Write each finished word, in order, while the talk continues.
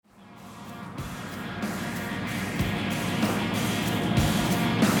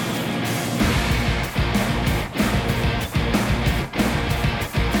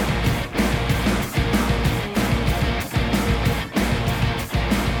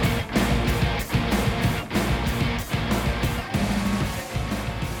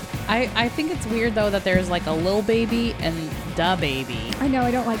I think it's weird, though, that there's like a Lil Baby and Da Baby. I know,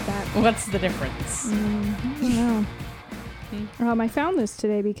 I don't like that. What's the difference? I don't know. I found this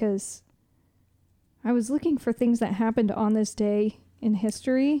today because I was looking for things that happened on this day in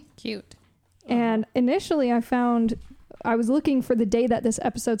history. Cute. And initially I was looking for the day that this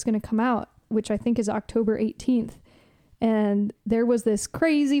episode's going to come out, which I think is October 18th. And there was this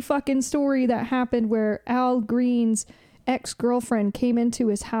crazy fucking story that happened where Al Green's ex-girlfriend came into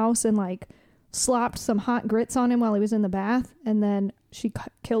his house and like slopped some hot grits on him while he was in the bath. And then she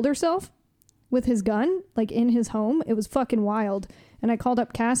killed herself with his gun, like in his home. It was fucking wild. And I called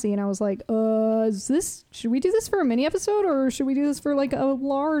up Cassie and I was like, should we do this for a mini episode or should we do this for like a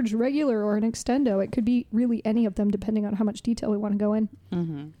large regular or an extendo? It could be really any of them depending on how much detail we want to go in.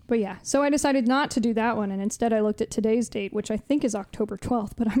 Mm-hmm. But yeah, so I decided not to do that one. And instead I looked at today's date, which I think is October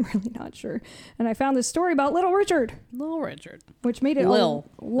 12th, but I'm really not sure. And I found this story about Little Richard. Little Richard. Which made it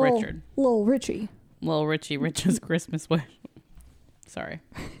Richard. Lil Richie. Lil Richie, Rich's Christmas wish. Sorry.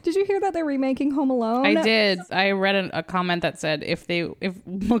 Did you hear that they're remaking Home Alone? I did. I read a comment that said if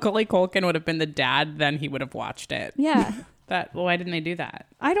Macaulay Culkin would have been the dad, then he would have watched it. Yeah. Why didn't they do that?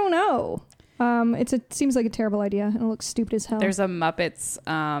 I don't know. It seems like a terrible idea and it looks stupid as hell. There's a Muppets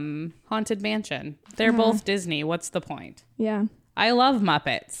Haunted Mansion. They're both Disney. What's the point? Yeah. I love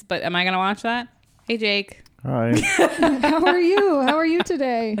Muppets, but am I going to watch that? Hey, Jake. Hi. How are you? How are you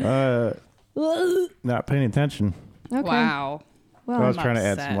today? Not paying attention. Okay. Wow. Well, I was I'm trying to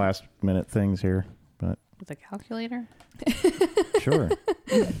add upset. some last minute things here, but With a calculator? sure.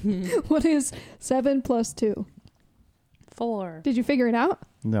 what is 7 plus 2? 4. Did you figure it out?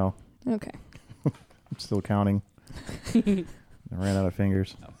 No, Okay. I'm still counting. I ran out of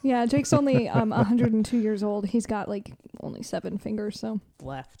fingers. Yeah, Jake's only 102 years old. He's got like only 7 fingers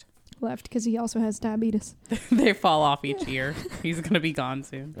Left. left because he also has diabetes. They fall off each year. He's going to be gone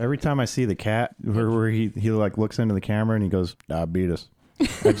soon. Every time I see the cat where he like looks into the camera and he goes, diabetes,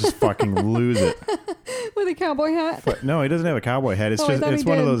 I just fucking lose it. With a cowboy hat? But no, he doesn't have a cowboy head. It's Oh, I thought it's he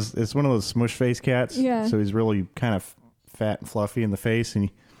one of did. those smush face cats. Yeah. So he's really kind of fat and fluffy in the face, and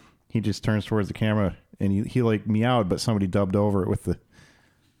he just turns towards the camera and he like meowed, but somebody dubbed over it with the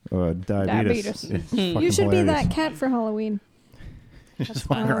diabetes. It's fucking You should be hilarious. that cat for Halloween. Just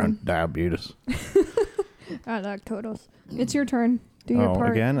walk around diabetes. I like Kodos. It's your turn. Do your Oh,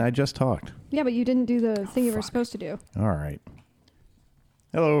 part. again? I just talked. Yeah, but you didn't do the thing you were supposed to do. All right.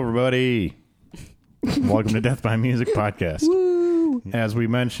 Hello, everybody. Welcome to Death by Music Podcast. Woo! As we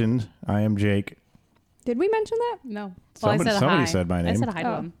mentioned, I am Jake. Did we mention that? No. Somebody said my name. I said hi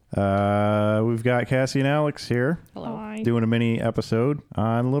to him. We've got Cassie and Alex here Hello. Hi. doing a mini episode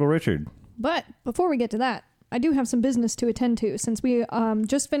on Little Richard. But before we get to that, I do have some business to attend to. Since we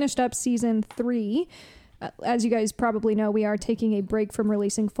just finished up season 3, as you guys probably know, we are taking a break from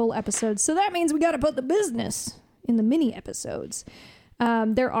releasing full episodes. So that means we got to put the business in the mini episodes.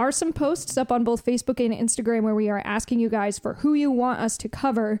 There are some posts up on both Facebook and Instagram where we are asking you guys for who you want us to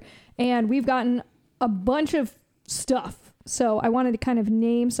cover. And we've gotten a bunch of stuff. So I wanted to kind of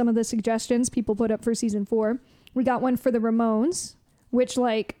name some of the suggestions people put up for season 4. We got one for the Ramones, which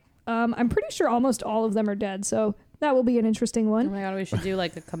I'm pretty sure almost all of them are dead. So that will be an interesting Oh one. my God, we should do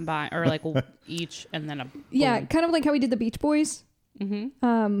like a combine or like each and then a. Yeah, boom. kind of like how we did the Beach Boys.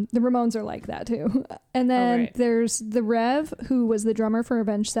 Mm-hmm. The Ramones are like that too. And then right. there's the Rev, who was the drummer for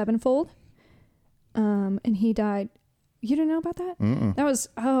Avenged Sevenfold. And he died. You didn't know about that? Mm-mm. That was,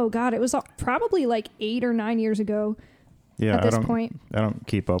 oh God, it was probably like 8 or 9 years ago Yeah, at this point. I don't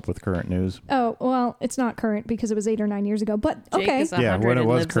keep up with current news. Oh, well, it's not current because it was 8 or 9 years ago, but Jake okay. is 100 Yeah, when it and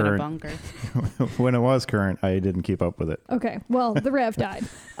was lives in a current. bunker. When it was current, I didn't keep up with it. Okay, well, the Rev died.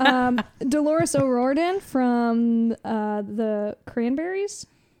 Dolores O'Riordan from the Cranberries.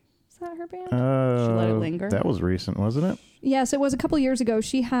 Is that her band? Should let it linger? That was recent, wasn't it? Yes, it was a couple years ago.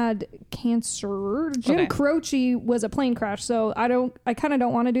 She had cancer. Jim Okay. Croce was a plane crash, so I kind of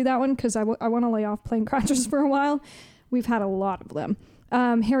don't want to do that one because I want to lay off plane crashes for a while. We've had a lot of them.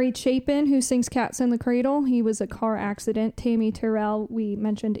 Harry Chapin, who sings Cats in the Cradle, he was a car accident. Tammy Terrell, we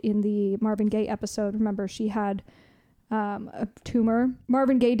mentioned in the Marvin Gaye episode. Remember, she had a tumor.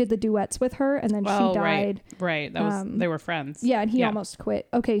 Marvin Gaye did the duets with her, and then she died. Right. That was they were friends. Yeah, and he almost quit.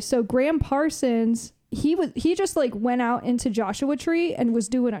 Okay, so Graham Parsons, he just like went out into Joshua Tree and was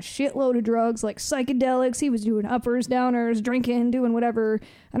doing a shitload of drugs, like psychedelics. He was doing uppers, downers, drinking, doing whatever.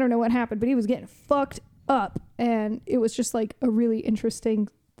 I don't know what happened, but he was getting fucked up, and it was just like a really interesting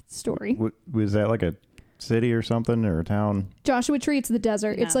story. Was that like a city or something or a town? Joshua Tree, it's the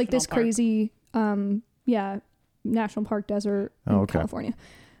desert. It's like this National park. crazy, national park desert in California,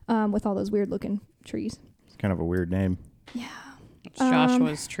 with all those weird looking trees. It's kind of a weird name. Yeah.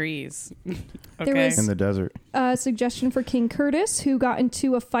 Joshua's trees. There was in the desert. a suggestion for King Curtis, who got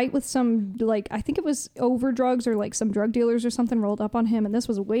into a fight with some, like, I think it was over drugs or like some drug dealers or something rolled up on him. And this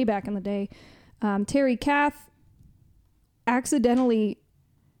was way back in the day. Terry Kath accidentally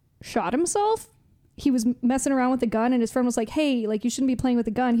shot himself. He was messing around with a gun and his friend was like, hey, like, you shouldn't be playing with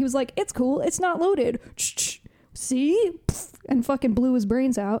a gun. He was like, it's cool. It's not loaded. See? And fucking blew his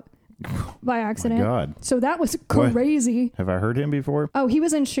brains out by accident. My God. So that was crazy. What? Have I heard him before? Oh, he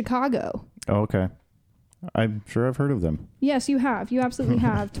was in Chicago. Oh, okay. I'm sure I've heard of them. Yes, you have. You absolutely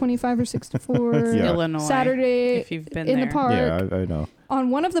have. 25 or 64 Yeah. Illinois. Saturday if you've been in there. the park. Yeah, I know. On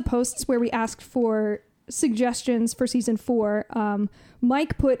one of the posts where we asked for suggestions for season 4,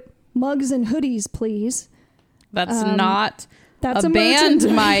 Mike put mugs and hoodies, please. That's not That's a band,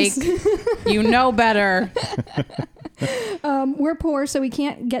 Mike. merchandise. You know better. We're poor, so we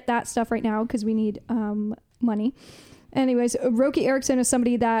can't get that stuff right now because we need money. Anyways, Roki Erickson is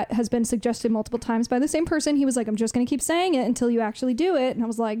somebody that has been suggested multiple times by the same person. He was like, I'm just going to keep saying it until you actually do it. And I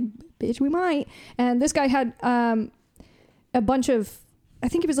was like, bitch, we might. And this guy had a bunch of, I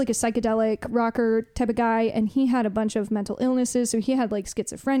think he was like a psychedelic rocker type of guy. And he had a bunch of mental illnesses. So he had like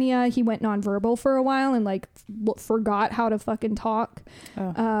schizophrenia. He went nonverbal for a while and like forgot how to fucking talk.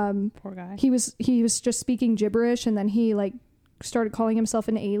 Poor guy. He was just speaking gibberish. And then he like started calling himself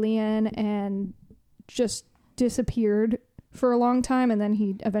an alien and just disappeared for a long time, and then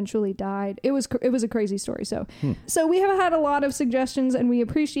he eventually died. It was a crazy story. So we have had a lot of suggestions and we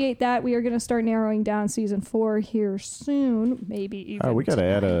appreciate that. We are going to start narrowing down season 4 here soon, maybe even We got to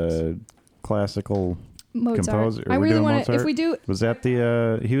add a classical Mozart. composer. I really want to, Mozart? if we do, Was that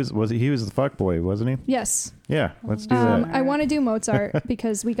the he was the fuck boy, wasn't he? yes. Yeah, let's do that. I want to do Mozart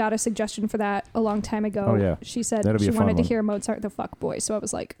because we got a suggestion for that a long time ago. Oh, yeah. She said That'd be she a fun wanted to one. hear Mozart the fuck boy. So I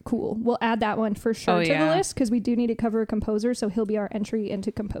was like, cool. We'll add that one for sure Oh, to yeah. the list because we do need to cover a composer. So he'll be our entry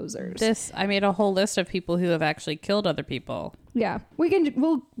into composers. I made a whole list of people who have actually killed other people. Yeah,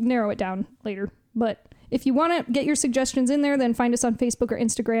 we'll narrow it down later. But if you want to get your suggestions in there, then find us on Facebook or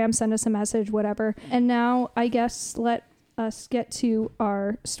Instagram, send us a message, whatever. And now I guess let us get to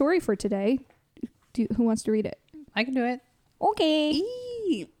our story for today. Who wants to read it? I can do it. Okay.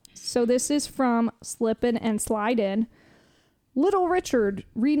 So this is from Slippin' and Slidin'. Little Richard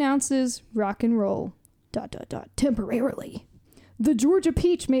renounces rock and roll. ... temporarily. The Georgia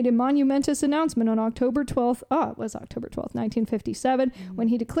Peach made a monumentous announcement on October 12th, 1957, when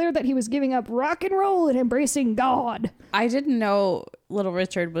he declared that he was giving up rock and roll and embracing God. I didn't know Little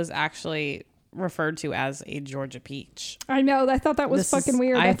Richard was actually referred to as a Georgia Peach. I know. I thought that was fucking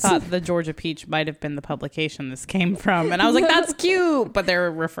weird. I thought the Georgia Peach might have been the publication this came from. And I was like, that's cute. But they're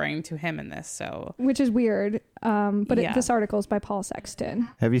referring to him in this. So, which is weird. But Yeah. this article is by Paul Sexton.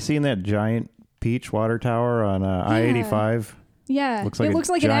 Have you seen that giant peach water tower on I-85? Yeah. Looks like it a looks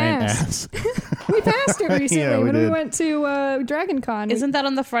like an giant ass. We passed it recently Yeah, we when we did. went to Dragon Con. isn't that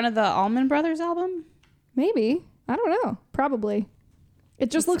on the front of the Allman Brothers album? Maybe. I don't know. Probably. It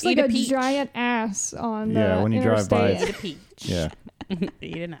just looks like eat a a peach. giant ass on the Yeah, when you drive by interstate. Eat a peach. Yeah.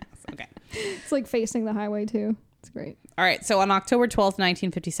 Eat an ass. Okay. It's like facing the highway too. It's great. All right. So on October 12th,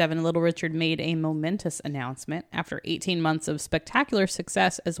 1957, Little Richard made a momentous announcement. After 18 months of spectacular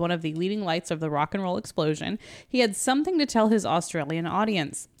success as one of the leading lights of the rock and roll explosion, he had something to tell his Australian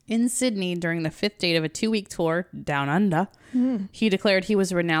audience. In Sydney, during the 5th date of a 2-week tour, Down Under, he declared he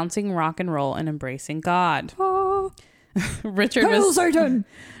was renouncing rock and roll and embracing God. Richard Hail was... Satan!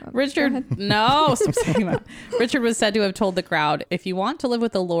 Richard, no, stop saying that. Richard was said to have told the crowd, if you want to live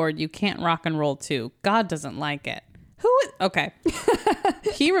with the Lord, you can't rock and roll too. God doesn't like it. Okay.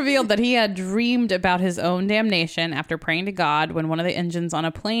 He revealed that he had dreamed about his own damnation after praying to God when one of the engines on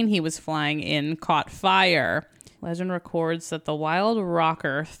a plane he was flying in caught fire. Legend records that the wild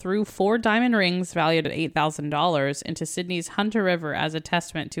rocker threw 4 diamond rings valued at $8,000 into Sydney's Hunter River as a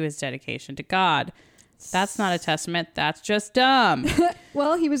testament to his dedication to God. That's not a testament. That's just dumb.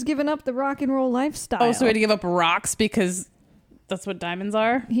 Well, he was giving up the rock and roll lifestyle. Oh, so we had to give up rocks because that's what diamonds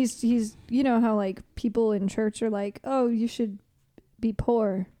are? He's you know how like people in church are like, oh, you should be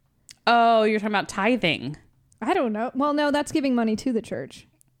poor. Oh, you're talking about tithing. I don't know. Well, no, that's giving money to the church.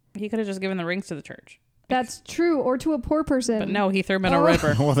 He could have just given the rings to the church. That's true, or to a poor person. But no, he threw them in a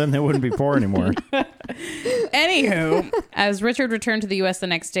river. Well, then they wouldn't be poor anymore. Anywho, as Richard returned to the U.S. the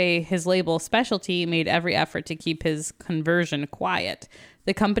next day, his label Specialty made every effort to keep his conversion quiet.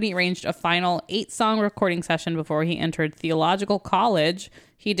 The company arranged a final 8-song recording session before he entered theological college.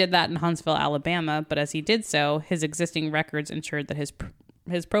 He did that in Huntsville, Alabama, but as he did so, his existing records ensured that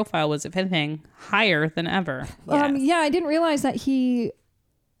his profile was, if anything, higher than ever. Yeah, I didn't realize that he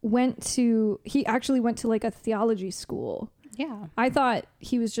actually went to like a theology school. Yeah. I thought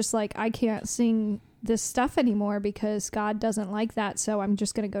he was just like, I can't sing this stuff anymore because God doesn't like that, so I'm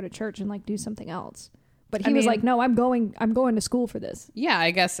just going to go to church and like do something else. But he was like, no, I'm going to school for this. Yeah,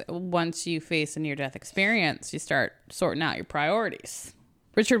 I guess once you face a near-death experience, you start sorting out your priorities.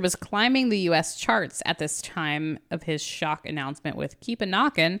 Richard was climbing the U.S. charts at this time of his shock announcement with Keep a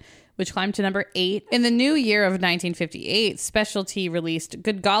Knockin', which climbed to number 8. In the new year of 1958, Specialty released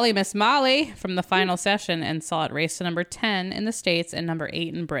Good Golly Miss Molly from the final session and saw it race to number 10 in the States and number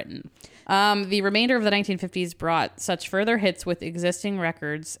 8 in Britain. The remainder of the 1950s brought such further hits with existing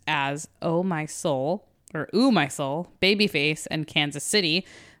records as Oh My Soul, or Ooh My Soul, Babyface, and Kansas City.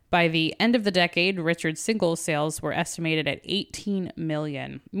 By the end of the decade, Richard's single sales were estimated at 18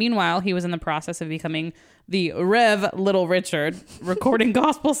 million. Meanwhile, he was in the process of becoming the Rev Little Richard, recording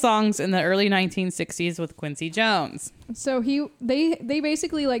gospel songs in the early 1960s with Quincy Jones. So they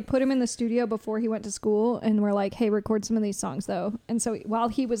basically like put him in the studio before he went to school and were like, hey, record some of these songs though. And so while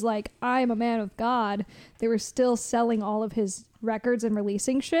he was like, I am a man of God, they were still selling all of his records and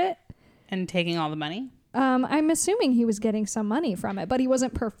releasing shit. And taking all the money? I'm assuming he was getting some money from it, but he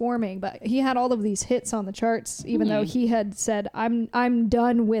wasn't performing. But he had all of these hits on the charts, even though he had said, I'm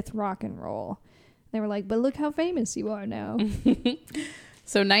done with rock and roll. They were like, but look how famous you are now.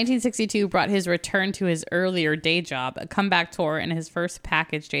 So 1962 brought his return to his earlier day job, a comeback tour, and his first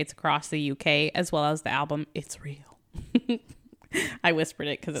package dates across the UK, as well as the album It's Real. I whispered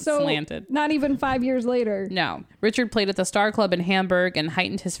it because it's slanted. Not even 5 years later. No. Richard played at the Star Club in Hamburg and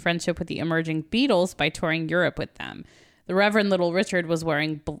heightened his friendship with the emerging Beatles by touring Europe with them. The Reverend Little Richard was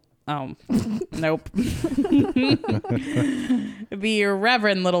wearing... nope. The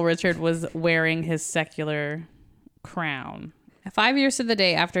Reverend Little Richard was wearing his secular crown. 5 years to the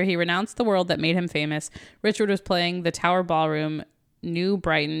day after he renounced the world that made him famous, Richard was playing the Tower Ballroom, New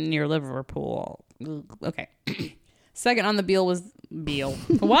Brighton, near Liverpool. Okay. Second on the bill was Beale.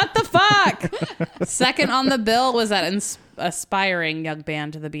 What the fuck? Second on the bill was that aspiring young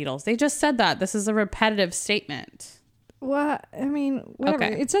band to the Beatles. They just said that. This is a repetitive statement. What? I mean, whatever.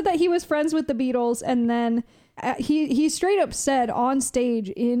 Okay. It said that he was friends with the Beatles, and then he straight up said on stage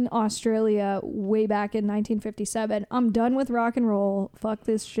in Australia way back in 1957, I'm done with rock and roll. Fuck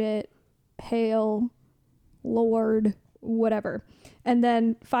this shit. Hail, Lord, whatever. And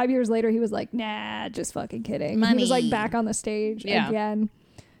then 5 years later, he was like, nah, just fucking kidding. Money. He was like back on the stage again.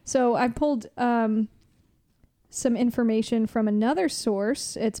 So I pulled some information from another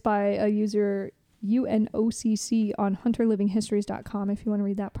source. It's by a user UNOCC on hunterlivinghistories.com if you want to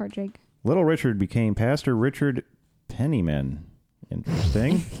read that part, Jake. Little Richard became Pastor Richard Penniman.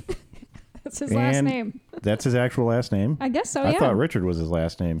 Interesting. That's his last name. That's his actual last name? I guess so, I thought Richard was his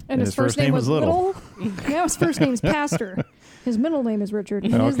last name. And his first name was Little? Now his first name's Pastor. His middle name is Richard.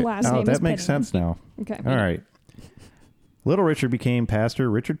 And his last name is that makes sense now. Okay. All right. Little Richard became Pastor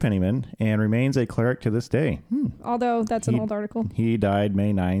Richard Penniman and remains a cleric to this day. Although that's an old article. He died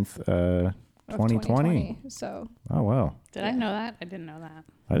May 9th, 2020. So. Oh, wow. Did I know that? I didn't know that.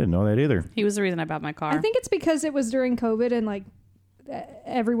 I didn't know that either. He was the reason I bought my car. I think it's because it was during COVID and like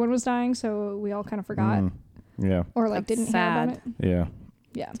everyone was dying, so we all kind of forgot. Yeah. Or like That's didn't hear about it. Yeah.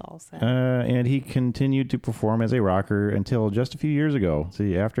 Yeah. It's all sad. And he continued to perform as a rocker until just a few years ago.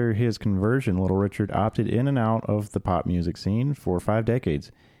 See, after his conversion, Little Richard opted in and out of the pop music scene for 5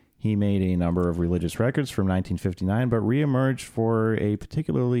 decades. He made a number of religious records from 1959, but reemerged for a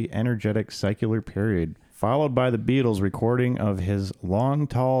particularly energetic secular period, followed by the Beatles' recording of his Long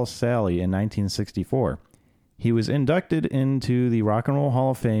Tall Sally in 1964. He was inducted into the Rock and Roll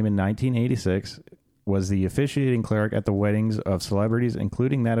Hall of Fame in 1986, was the officiating cleric at the weddings of celebrities,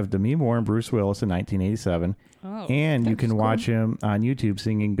 including that of Demi Moore and Bruce Willis in 1987. And you can watch him on YouTube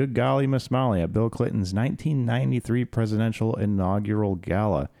singing Good Golly Miss Molly at Bill Clinton's 1993 presidential inaugural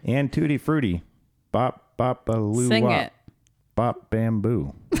gala. And Tutti Frutti, Bop Bop a Loo Sing Wop, it. Bop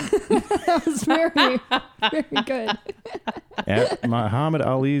Bamboo. That was very, very good. At Muhammad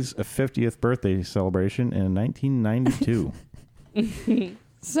Ali's 50th birthday celebration in 1992.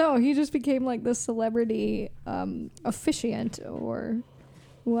 So he just became like this celebrity officiant or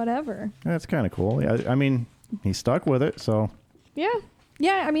whatever. That's kind of cool. Yeah, I mean, he stuck with it, so. Yeah.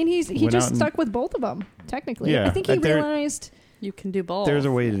 I mean, he just stuck with both of them, technically. Yeah, I think he realized... You can do both. There's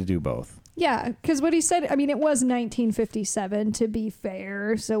a way to do both. Yeah, because what he said, I mean, it was 1957, to be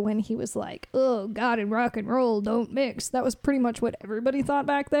fair. So when he was like, oh, God and rock and roll don't mix, that was pretty much what everybody thought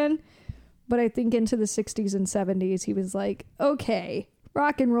back then. But I think into the 60s and 70s, he was like, okay,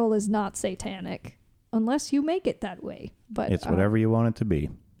 rock and roll is not satanic unless you make it that way. But it's whatever you want it to be.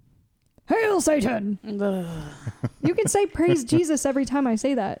 Hail Satan! You can say praise Jesus every time I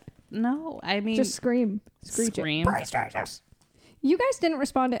say that. No, I mean, Just scream. Screech it. scream. You guys didn't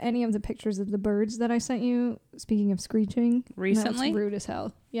respond to any of the pictures of the birds that I sent you. Speaking of screeching. Recently? That's rude as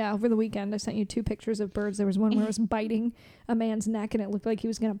hell. Yeah, over the weekend I sent you 2 pictures of birds. There was one where it was biting a man's neck and it looked like he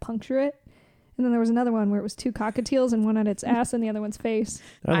was going to puncture it. And then there was another one where it was 2 cockatiels and one on its ass and the other one's face.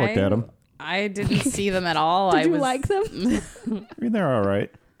 I looked at them. I didn't see them at all. Did you like them? I mean, they're all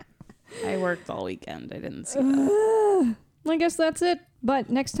right. I worked all weekend. I didn't see them. I guess that's it. But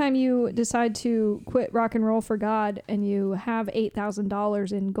next time you decide to quit rock and roll for God and you have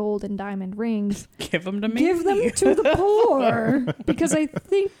 $8,000 in gold and diamond rings, Give them to me. give them to the poor because I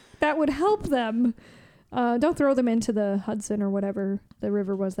think that would help them. Don't throw them into the Hudson or whatever the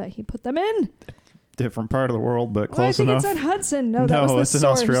river was that he put them in. Different part of the world, but Well, I close think enough. it said Hudson. No, that No, was the it's in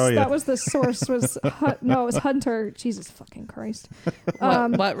source. Australia. That was the source. No, it was Hunter. Jesus fucking Christ.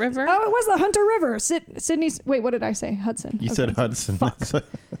 What river? Oh, it was the Hunter River. Sydney's. Wait, what did I say? Hudson. You said Hudson. That's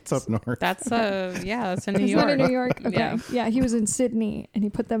up north. That's that's in New Is York. that in New York? Okay. Yeah. Yeah, he was in Sydney and he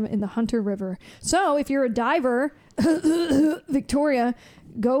put them in the Hunter River. So if you're a diver, Victoria,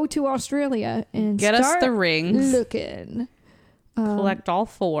 go to Australia and Get us start the rings. looking. Collect all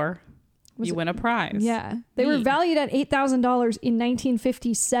 4. You win a prize. Yeah. They were Neat. valued at $8,000 in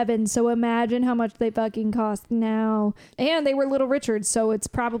 1957. So imagine how much they fucking cost now. And they were Little Richards, so it's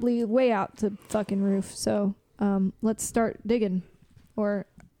probably way out the fucking roof. So let's start digging or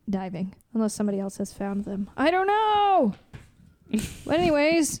diving, unless somebody else has found them. I don't know. But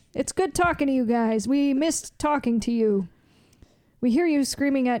anyways, it's good talking to you guys. We missed talking to you. We hear you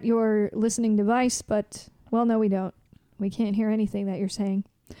screaming at your listening device, but, well, no, we don't. We can't hear anything that you're saying.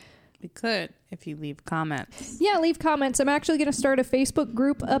 We could if you leave comments. Yeah, leave comments. I'm actually going to start a Facebook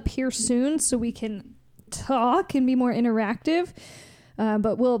group up here soon so we can talk and be more interactive.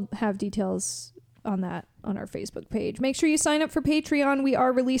 But we'll have details on that on our Facebook page. Make sure you sign up for Patreon. We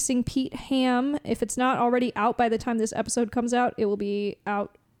are releasing Pete Ham. If it's not already out by the time this episode comes out, it will be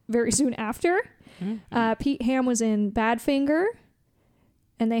out very soon after. Pete Ham was in Badfinger.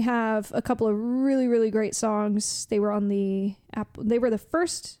 And they have a couple of really, really great songs. They were on the They were the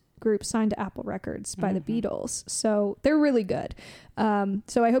first group signed to Apple Records by the Beatles. So they're really good.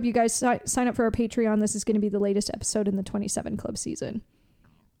 So I hope you guys sign up for our Patreon. This is going to be the latest episode in the 27 Club season.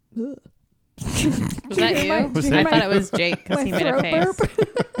 Was that you? Was I that thought it was Jake because my he made a throat face. burp?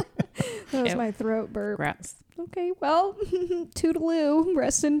 That was Ew. my throat burp. Gross. Okay, well, toodaloo.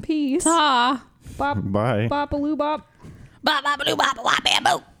 Rest in peace. Ta. Bop, Bye. bopaloo bop.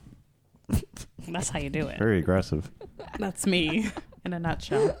 That's how you do it. Very aggressive. That's me in a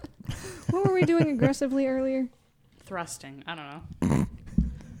nutshell. What were we doing aggressively earlier? Thrusting. I don't know.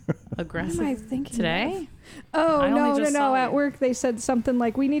 Aggressive. What am I thinking Today? Oh, I only no. just saw At you. work, they said something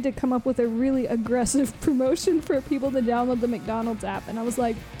like, we need to come up with a really aggressive promotion for people to download the McDonald's app. And I was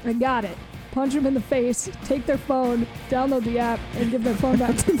like, I got it. Punch them in the face, take their phone, download the app, and give their phone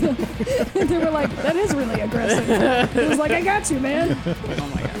back to them. And they were like, that is really aggressive. I was like, I got you, man.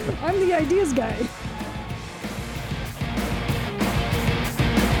 Oh my god. I'm the ideas guy.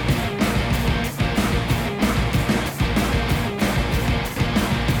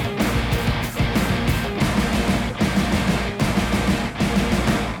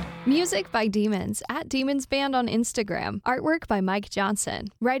 Music by Demons at Demons Band on Instagram. Artwork by Mike Johnson.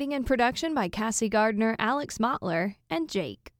 Writing and production by Cassie Gardner, Alex Mottler, and Jake.